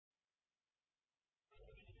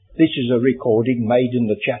This is a recording made in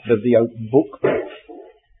the chapter of the open book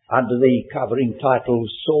under the covering title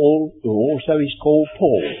Saul, who also is called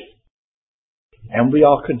Paul. And we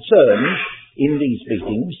are concerned in these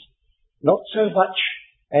meetings not so much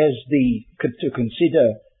as to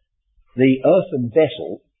consider the earthen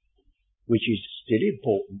vessel, which is still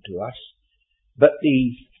important to us, but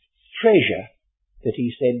the treasure that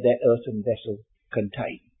he said that earthen vessel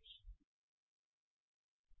contains.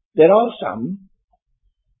 There are some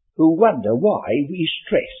who wonder why we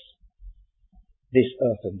stress this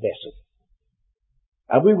earthen vessel.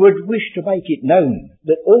 And we would wish to make it known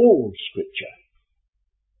that all Scripture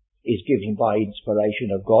is given by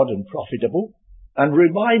inspiration of God and profitable, and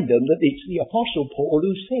remind them that it's the Apostle Paul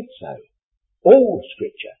who said so. All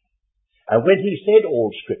Scripture. And when he said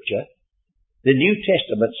all Scripture, the New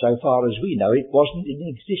Testament, so far as we know it, wasn't in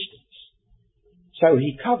existence. So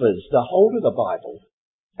he covers the whole of the Bible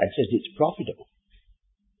and says it's profitable.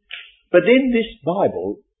 But then this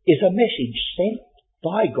Bible is a message sent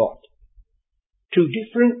by God to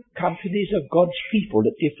different companies of God's people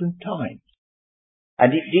at different times.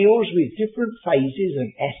 And it deals with different phases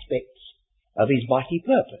and aspects of his mighty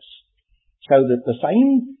purpose. So that the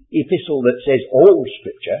same epistle that says all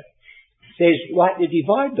Scripture says rightly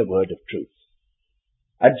divide the word of truth.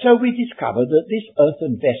 And so we discover that this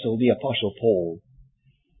earthen vessel, the Apostle Paul,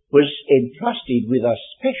 was entrusted with a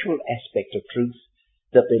special aspect of truth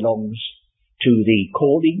that belongs to the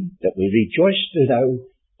calling that we rejoice to know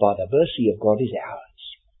by the mercy of God is ours.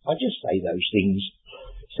 I just say those things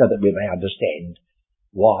so that we may understand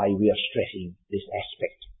why we are stressing this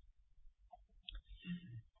aspect.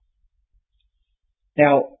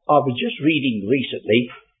 Now, I was just reading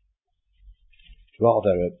recently,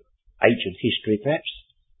 rather ancient history perhaps,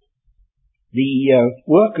 the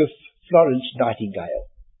work of Florence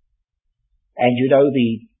Nightingale. And you know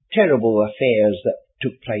the terrible affairs that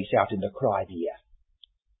took place out in the Crimea.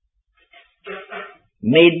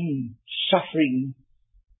 Men suffering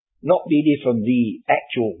not merely from the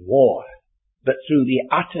actual war, but through the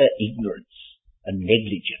utter ignorance and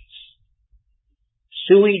negligence.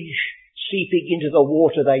 Sewage seeping into the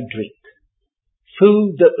water they drink.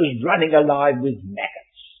 Food that was running alive with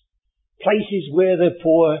maggots. Places where the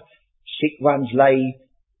poor sick ones lay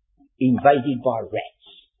invaded by rats.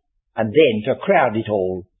 And then, to crown it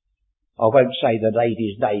all, I won't say the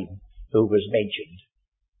lady's name who was mentioned.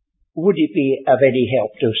 Would it be of any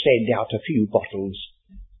help to send out a few bottles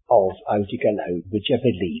of eau de cologne? Would you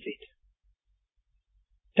believe it?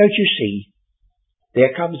 Don't you see,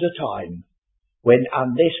 there comes a time when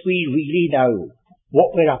unless we really know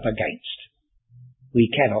what we're up against, we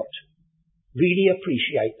cannot really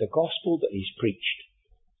appreciate the gospel that is preached.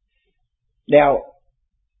 Now,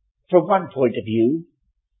 from one point of view,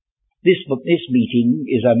 this meeting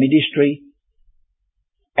is a ministry,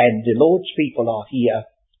 and the Lord's people are here,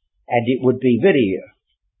 and it would be very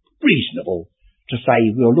reasonable to say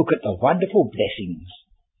we'll look at the wonderful blessings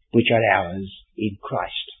which are ours in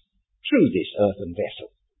Christ through this earthen vessel.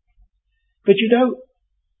 But you know,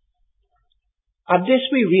 unless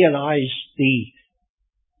we realize the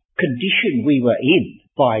condition we were in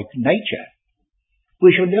by nature,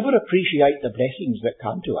 we shall never appreciate the blessings that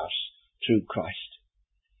come to us through Christ.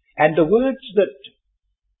 And the words that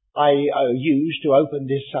I used to open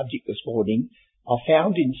this subject this morning are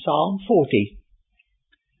found in Psalm 40.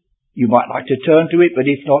 You might like to turn to it, but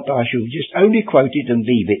if not, I shall just only quote it and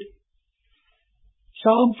leave it.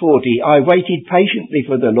 Psalm 40, I waited patiently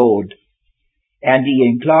for the Lord, and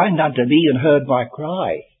he inclined unto me and heard my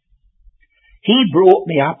cry. He brought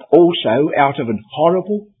me up also out of an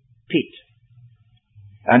horrible pit,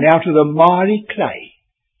 and out of the miry clay,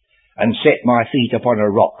 and set my feet upon a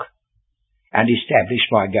rock, and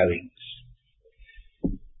established my goings.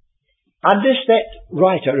 Unless that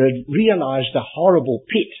writer had realized the horrible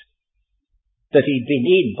pit that he'd been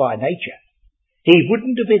in by nature, he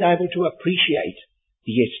wouldn't have been able to appreciate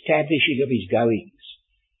the establishing of his goings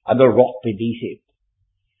and the rock beneath him.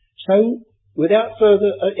 So, without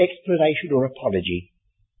further explanation or apology,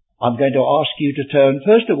 I'm going to ask you to turn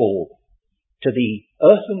first of all to the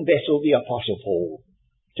earthen vessel, the Apostle Paul,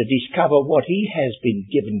 to discover what he has been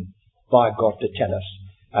given by God to tell us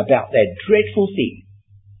about that dreadful thing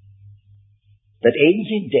that ends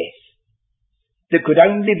in death, that could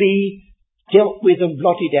only be dealt with and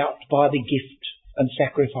blotted out by the gift and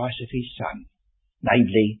sacrifice of his Son,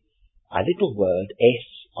 namely, a little word,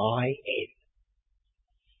 S-I-N.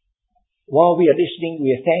 While we are listening,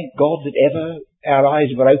 we thank God that ever our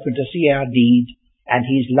eyes were open to see our need and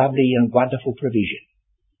his lovely and wonderful provision.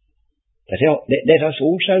 But let us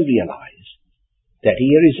also realize that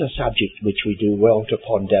here is a subject which we do well to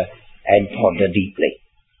ponder and ponder deeply.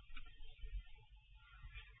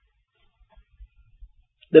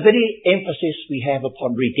 The very emphasis we have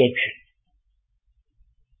upon redemption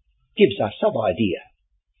gives us some idea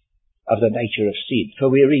of the nature of sin, for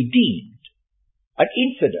we're redeemed at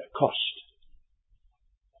infinite cost.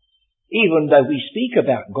 Even though we speak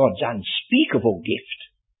about God's unspeakable gift,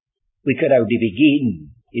 we can only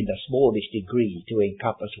begin in the smallest degree to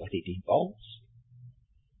encompass what it involves.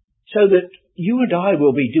 So that you and I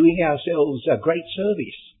will be doing ourselves a great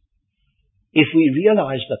service if we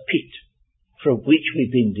realise the pit from which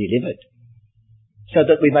we've been delivered, so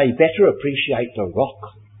that we may better appreciate the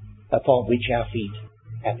rock upon which our feet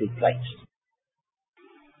have been placed.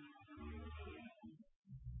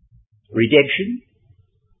 Redemption,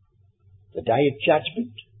 the day of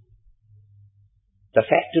judgment, the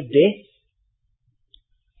fact of death,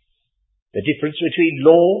 the difference between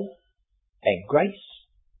law and grace,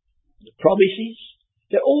 the promises,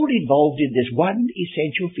 they're all involved in this one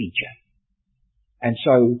essential feature. And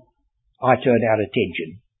so I turn our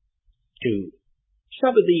attention to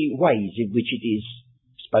some of the ways in which it is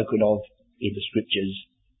spoken of in the Scriptures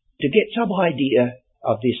to get some idea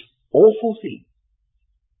of this awful thing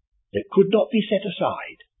that could not be set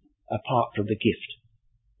aside apart from the gift,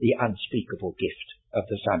 the unspeakable gift of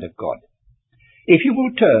the Son of God. If you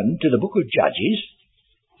will turn to the book of Judges,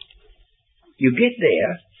 you get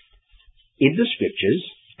there in the Scriptures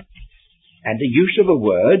and the use of a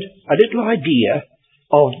word, a little idea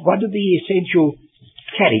of one of the essential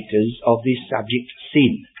characters of this subject,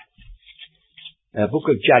 sin. The book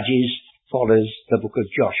of Judges follows the book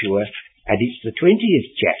of Joshua, and it's the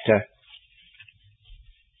 20th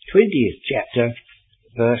chapter,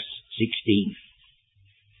 verse 16.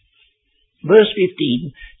 Verse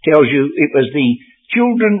 15 tells you it was the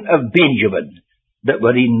children of Benjamin that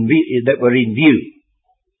were in view.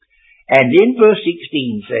 And then verse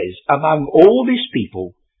 16 says, among all this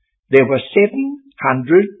people, there were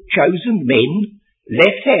 700 chosen men,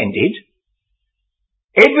 left-handed.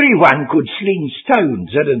 Everyone could sling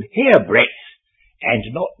stones at an hairbreadth and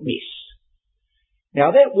not miss.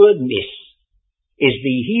 Now that word miss is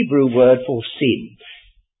the Hebrew word for sin,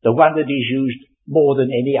 the one that is used more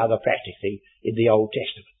than any other practically in the Old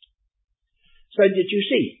Testament. So that you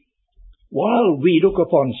see, while we look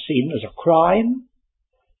upon sin as a crime,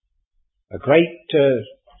 a great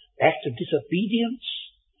act of disobedience,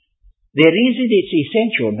 there is in its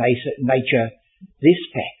essential nature this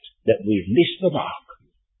fact that we've missed the mark.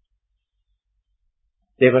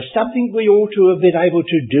 There was something we ought to have been able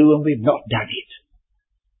to do and we've not done it.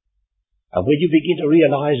 And when you begin to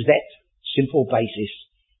realise that simple basis,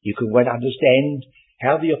 you can well understand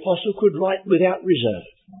how the apostle could write without reserve,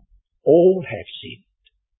 all have sinned.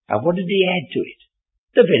 And what did he add to it?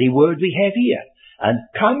 The very word we have here, and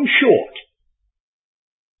come short.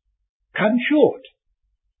 Come short.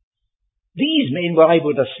 These men were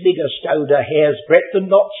able to sling a stone a hair's breadth and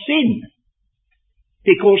not sin.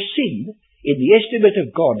 Because sin, in the estimate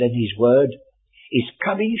of God and His Word, is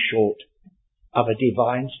coming short of a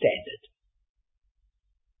divine standard.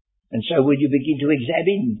 And so when you begin to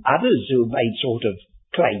examine others who have made sort of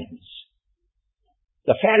claims,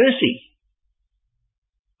 the Pharisee,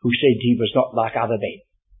 who said he was not like other men,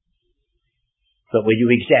 but when you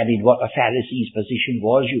examine what the Pharisee's position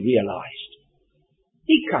was, you realised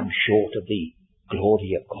he comes short of the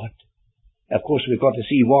glory of God. Of course, we've got to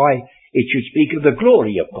see why it should speak of the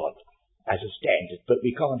glory of God as a standard, but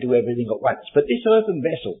we can't do everything at once. But this earthen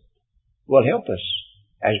vessel will help us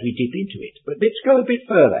as we dip into it. But let's go a bit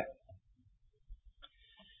further.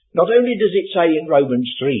 Not only does it say in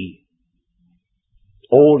Romans 3,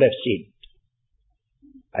 all have sinned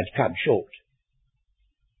and come short.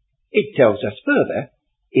 It tells us further,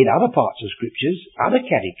 in other parts of Scriptures, other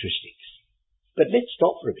characteristics. But let's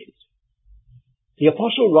stop for a minute. The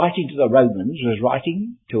apostle writing to the Romans was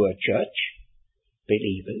writing to a church,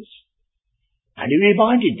 believers, and he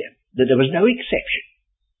reminded them that there was no exception.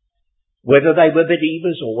 Whether they were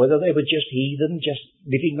believers or whether they were just heathen, just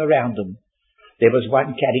living around them, there was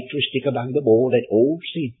one characteristic among them all, that all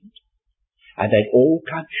sinned, and they'd all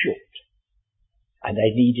come short, and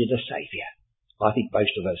they needed a saviour. I think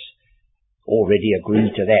most of us already agree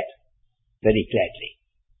to that very gladly.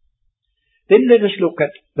 Then let us look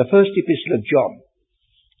at the first epistle of John,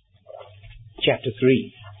 chapter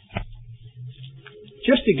 3,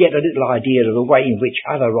 just to get a little idea of the way in which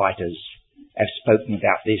other writers have spoken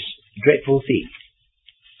about this dreadful thing.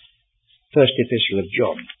 First epistle of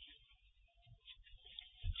John,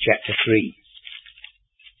 chapter 3,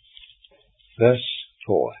 verse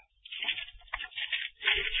 4.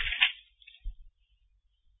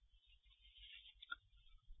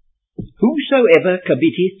 Whosoever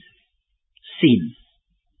committeth sin.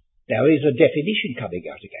 Now here's a definition coming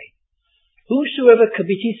out again. whosoever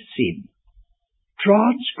committeth sin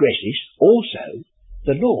transgresseth also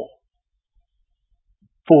the law.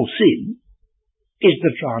 For sin is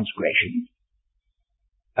the transgression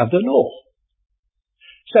of the law.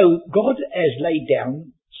 So God has laid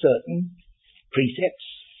down certain precepts,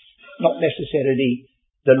 not necessarily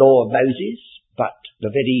the law of Moses, but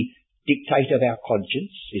the very dictate of our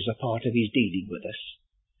conscience is a part of his dealing with us.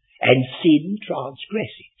 And sin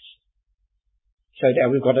transgresses. So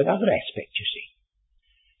now we've got another aspect, you see.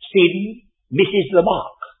 Sin misses the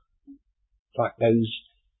mark, like those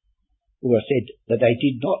who are said that they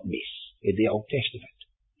did not miss in the Old Testament.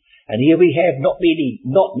 And here we have not merely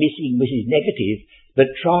not missing, which is negative,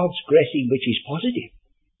 but transgressing, which is positive.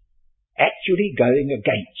 Actually going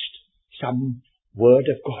against some word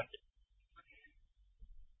of God.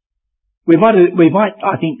 We might,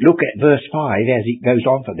 I think, look at verse 5 as it goes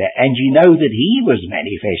on from there. And ye know that he was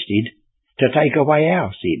manifested to take away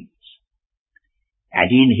our sins. And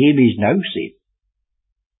in him is no sin.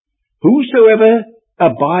 Whosoever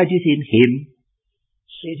abideth in him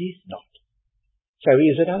sinneth not. So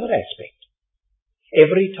here's another aspect.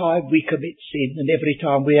 Every time we commit sin and every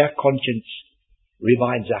time our conscience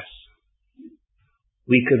reminds us,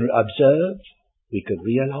 we can observe, we can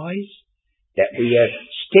realize that we have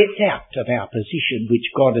stepped out of our position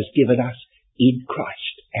which God has given us in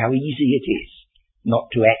Christ. How easy it is not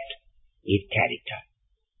to act in character.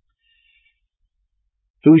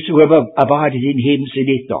 Whosoever abideth in him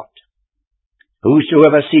sinneth not.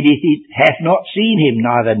 Whosoever sinneth hath not seen him,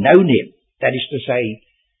 neither known him. That is to say,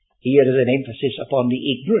 here is an emphasis upon the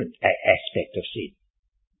ignorant aspect of sin.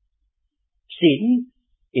 Sin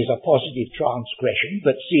is a positive transgression,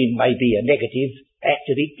 but sin may be a negative act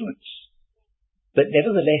of ignorance. But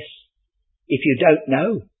nevertheless, if you don't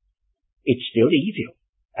know, it's still evil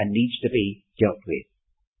and needs to be dealt with.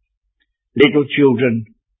 Little children,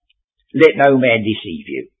 let no man deceive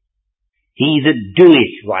you. He that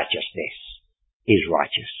doeth righteousness is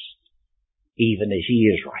righteous, even as he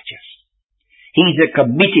is righteous. He that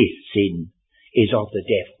committeth sin is of the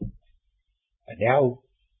devil. And now,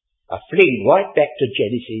 a fling right back to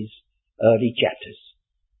Genesis, early chapters.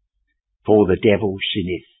 For the devil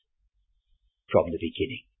sinneth from the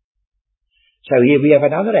beginning. So here we have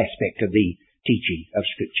another aspect of the teaching of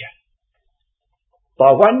Scripture.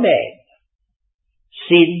 By one man,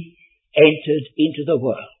 sin entered into the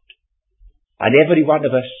world. And every one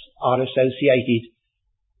of us are associated,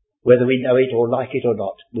 whether we know it or like it or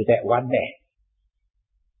not, with that one man.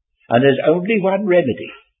 And there's only one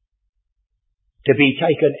remedy to be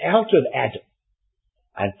taken out of Adam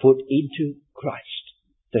and put into Christ,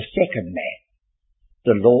 the second man,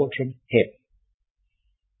 the Lord from heaven.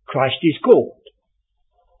 Christ is called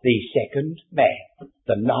the second man,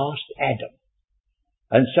 the last Adam.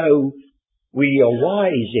 And so we are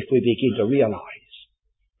wise if we begin to realize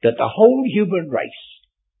that the whole human race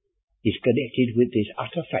is connected with this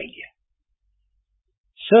utter failure.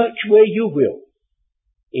 Search where you will,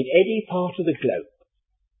 in any part of the globe,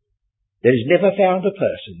 there is never found a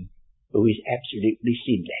person who is absolutely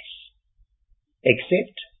sinless,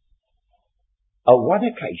 except on one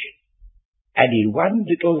occasion and in one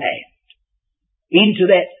little land. Into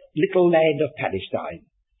that little land of Palestine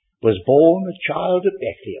was born a child of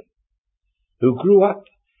Bethlehem who grew up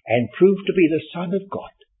and proved to be the Son of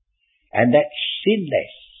God, and that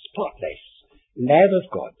sinless, spotless Lamb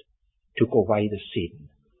of God took away the sin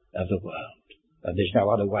of the world. And there's no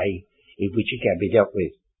other way in which it can be dealt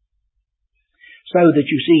with. So that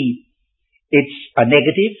you see, it's a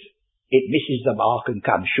negative, it misses the mark and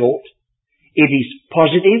comes short. It is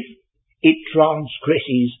positive, it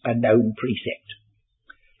transgresses a known precept.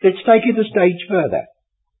 Let's take it a stage further.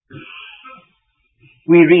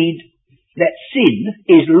 We read that sin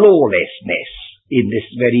is lawlessness in this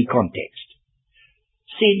very context.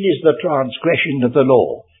 Sin is the transgression of the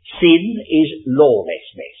law. Sin is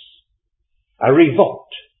lawlessness. A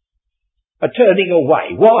revolt, a turning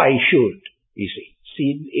away. Why should, you see,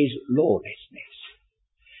 sin is lawlessness.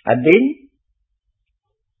 And then,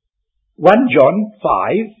 1 John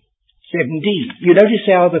 5:17. You notice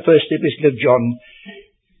how the first epistle of John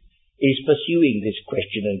is pursuing this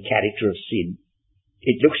question and character of sin.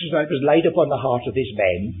 It looks as though it was laid upon the heart of this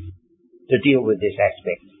man to deal with this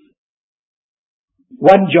aspect.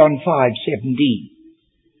 1 John 5:17.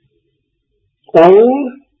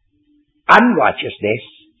 All unrighteousness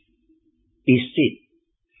is sin.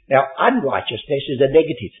 Now, unrighteousness is a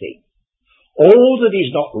negative thing. All that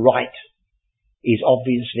is not right is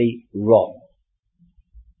obviously wrong.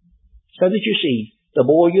 So that you see, the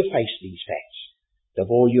more you face these facts, the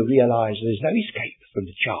more you realize there's no escape from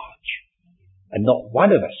the charge. And not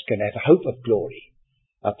one of us can have a hope of glory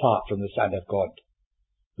apart from the Son of God,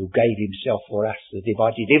 who gave himself for us, that he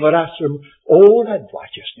might deliver us from all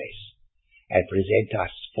unrighteousness and present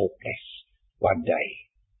us faultless one day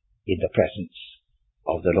in the presence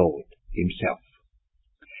of the Lord himself.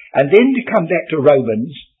 And then to come back to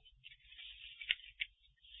Romans,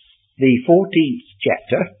 the 14th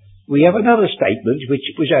chapter, we have another statement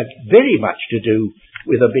which has very much to do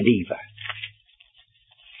with a believer.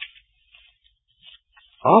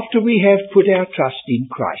 After we have put our trust in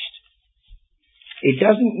Christ, it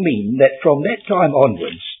doesn't mean that from that time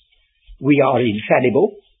onwards we are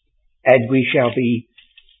infallible and we shall be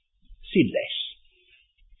sinless.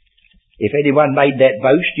 If anyone made that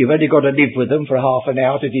boast, you've only got to live with them for half an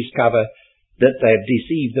hour to discover that they've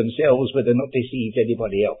deceived themselves, but they've not deceived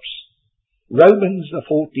anybody else. Romans, the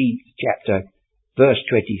 14th chapter, verse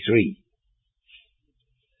 23.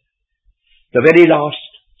 The very last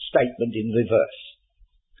statement in the verse.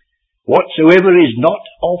 Whatsoever is not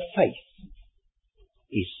of faith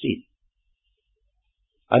is sin.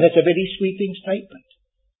 And that's a very sweeping statement.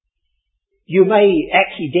 You may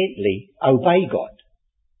accidentally obey God,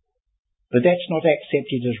 but that's not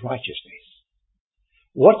accepted as righteousness.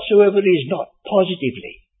 Whatsoever is not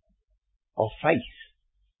positively of faith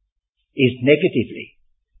is negatively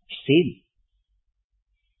sin.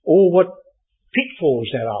 Or what pitfalls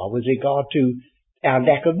there are with regard to our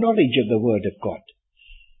lack of knowledge of the Word of God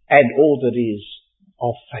and all that is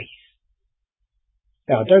of faith.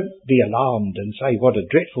 Now, don't be alarmed and say, what a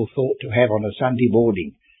dreadful thought to have on a Sunday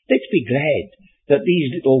morning. Let's be glad that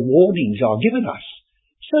these little warnings are given us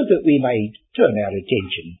so that we may turn our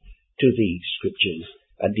attention to the Scriptures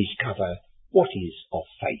and discover what is of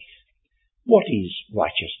faith, what is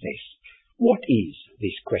righteousness, what is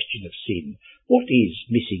this question of sin, what is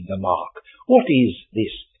missing the mark, what is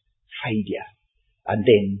this failure, and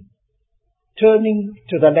then turning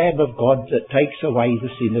to the Lamb of God that takes away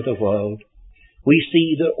the sin of the world, we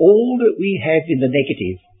see that all that we have in the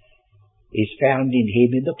negative is found in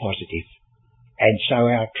him in the positive, and so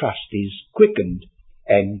our trust is quickened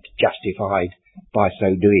and justified by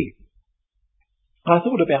so doing. I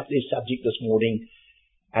thought about this subject this morning,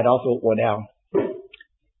 and I thought, well now,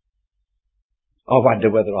 I wonder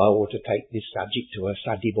whether I ought to take this subject to a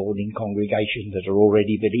Sunday morning congregation that are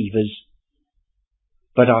already believers.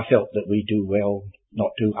 But I felt that we do well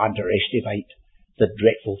not to underestimate the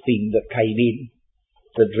dreadful thing that came in,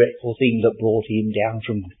 the dreadful thing that brought him down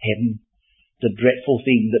from heaven, the dreadful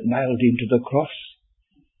thing that nailed him to the cross,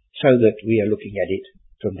 so that we are looking at it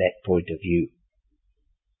from that point of view.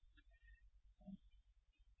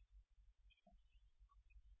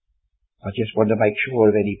 I just want to make sure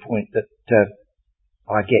of any point that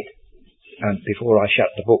I get before I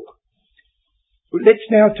shut the book. Let's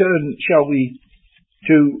now turn, shall we,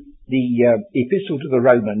 to the Epistle to the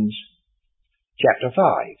Romans, chapter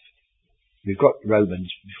 5. We've got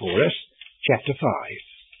Romans before us, chapter 5.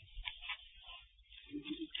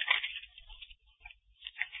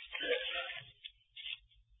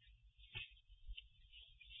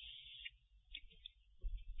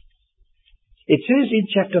 It says in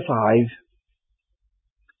chapter 5,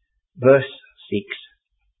 verse 6,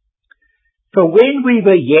 For when we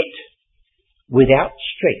were yet without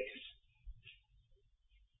strength,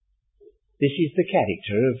 this is the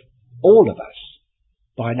character of all of us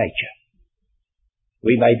by nature.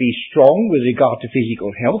 We may be strong with regard to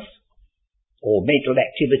physical health or mental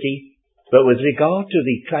activity, but with regard to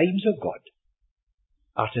the claims of God,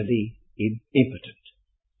 utterly impotent.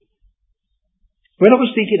 When I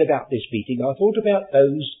was thinking about this meeting, I thought about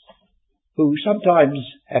those who sometimes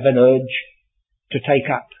have an urge to take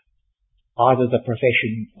up either the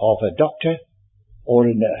profession of a doctor or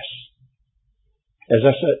a nurse.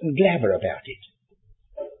 There's a certain glamour about it.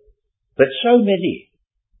 But so many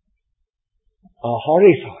are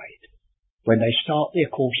horrified when they start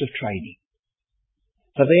their course of training,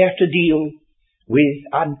 for they have to deal with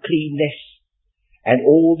uncleanness and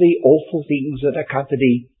all the awful things that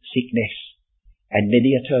accompany sickness, and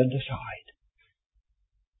many are turned aside.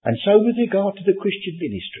 And so with regard to the Christian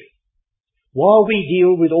ministry, while we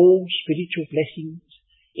deal with all spiritual blessings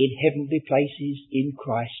in heavenly places in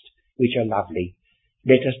Christ, which are lovely,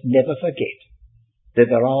 let us never forget that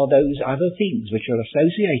there are those other things which are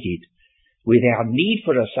associated with our need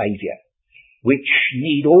for a Saviour, which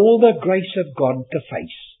need all the grace of God to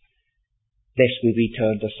face, lest we be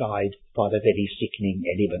turned aside by the very sickening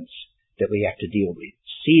elements that we have to deal with.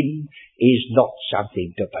 Sin is not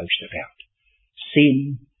something to boast about.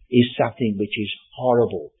 Sin is something which is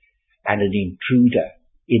horrible and an intruder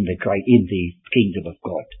in the kingdom of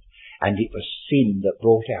God. And it was sin that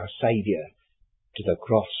brought our Saviour to the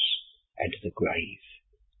cross and to the grave.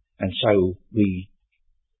 And so we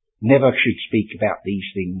never should speak about these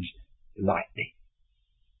things lightly.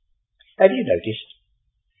 Have you noticed?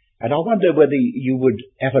 And I wonder whether you would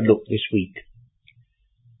have a look this week.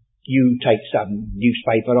 You take some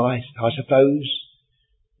newspaper, I suppose,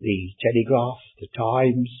 the Telegraph, the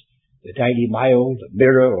Times, the Daily Mail, the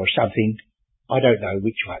Mirror or something. I don't know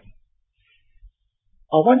which one.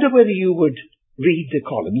 I wonder whether you would read the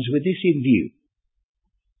columns with this in view.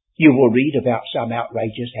 You will read about some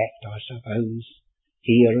outrageous act, I suppose,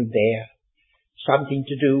 here and there, something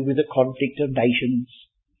to do with the conflict of nations,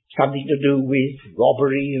 something to do with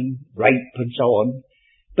robbery and rape and so on.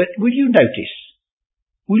 But will you notice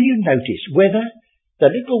whether the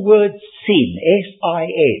little word sin,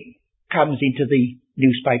 S-I-N, comes into the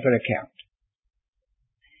newspaper account?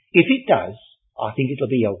 If it does, I think it'll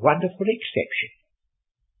be a wonderful exception.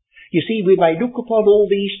 You see, we may look upon all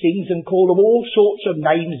these things and call them all sorts of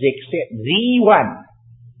names except the one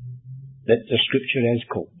that the Scripture has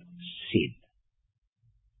called sin.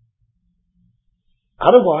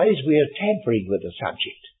 Otherwise, we are tampering with the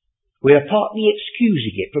subject. We are partly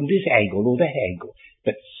excusing it from this angle or that angle,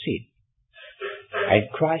 but sin. And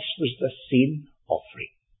Christ was the sin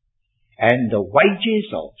offering. And the wages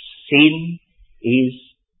of sin is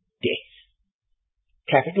death.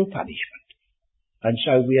 Capital punishment. And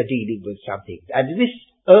so we are dealing with something. And this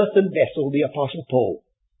earthen vessel, the Apostle Paul,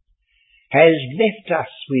 has left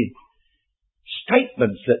us with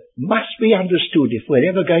statements that must be understood if we're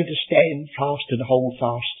ever going to stand fast and hold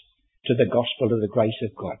fast to the gospel of the grace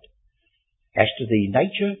of God, as to the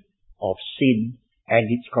nature of sin and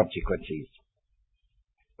its consequences.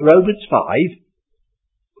 Romans 5,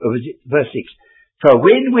 verse 6, "For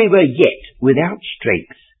when we were yet without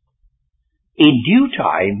strength, in due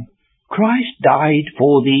time Christ died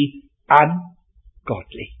for the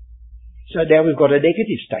ungodly." So now we've got a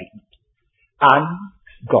negative statement.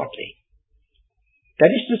 Ungodly.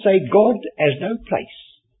 That is to say, God has no place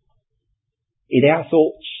in our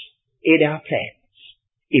thoughts, in our plans,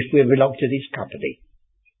 if we belong to this company.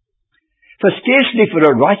 "For scarcely for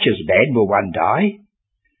a righteous man will one die,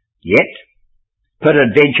 yet,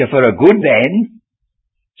 peradventure for a good man,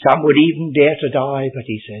 some would even dare to die." But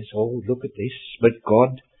he says, oh, look at this, "But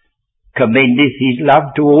God commendeth his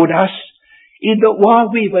love toward us, in that while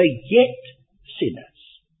we were yet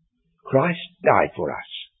sinners, Christ died for us.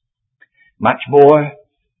 Much more,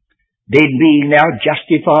 then being now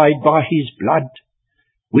justified by his blood,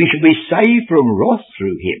 we shall be saved from wrath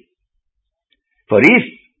through him. For if,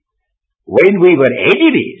 when we were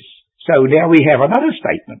enemies," so now we have another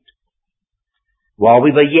statement, "while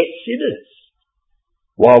we were yet sinners,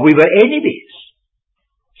 while we were enemies."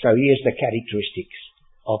 So here's the characteristics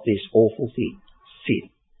of this awful thing, sin.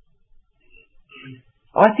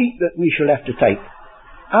 I think that we shall have to take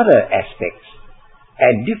other aspects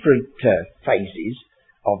and different phases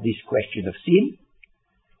of this question of sin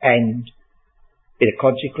and its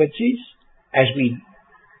consequences as we,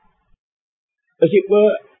 as it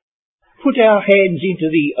were, put our hands into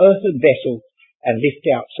the earthen vessel and lift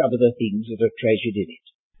out some of the things that are treasured in it.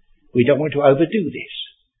 We don't want to overdo this.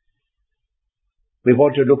 We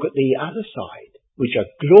want to look at the other side, which are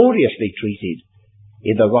gloriously treated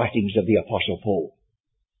in the writings of the Apostle Paul.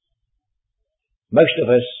 Most of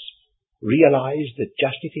us realize that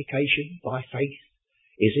justification by faith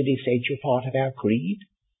is an essential part of our creed,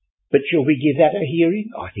 but shall we give that a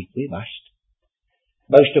hearing? I think we must.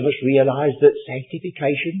 Most of us realize that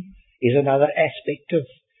sanctification is another aspect of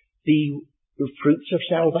the fruits of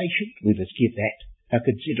salvation. We must give that a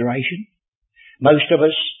consideration. Most of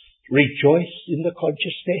us rejoice in the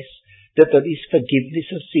consciousness that there is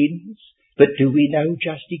forgiveness of sins, but do we know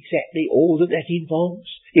just exactly all that that involves?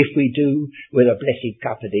 If we do, we're a blessed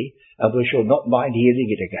company, and we shall not mind hearing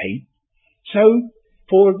it again. So,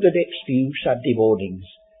 for the next few Sunday mornings,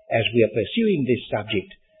 as we are pursuing this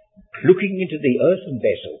subject, looking into the earthen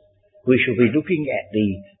vessel, we shall be looking at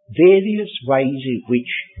the various ways in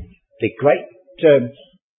which the great,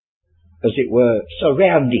 as it were,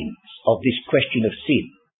 surroundings of this question of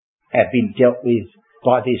sin have been dealt with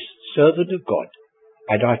by this servant of God.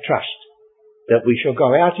 And I trust that we shall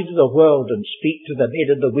go out into the world and speak to the men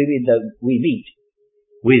and the women that we meet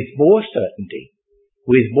with more certainty,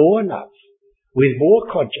 with more love, with more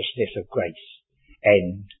consciousness of grace.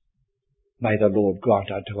 And may the Lord grant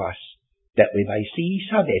unto us that we may see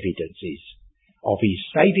some evidences of his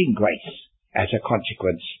saving grace as a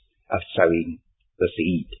consequence of sowing the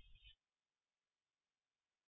seed.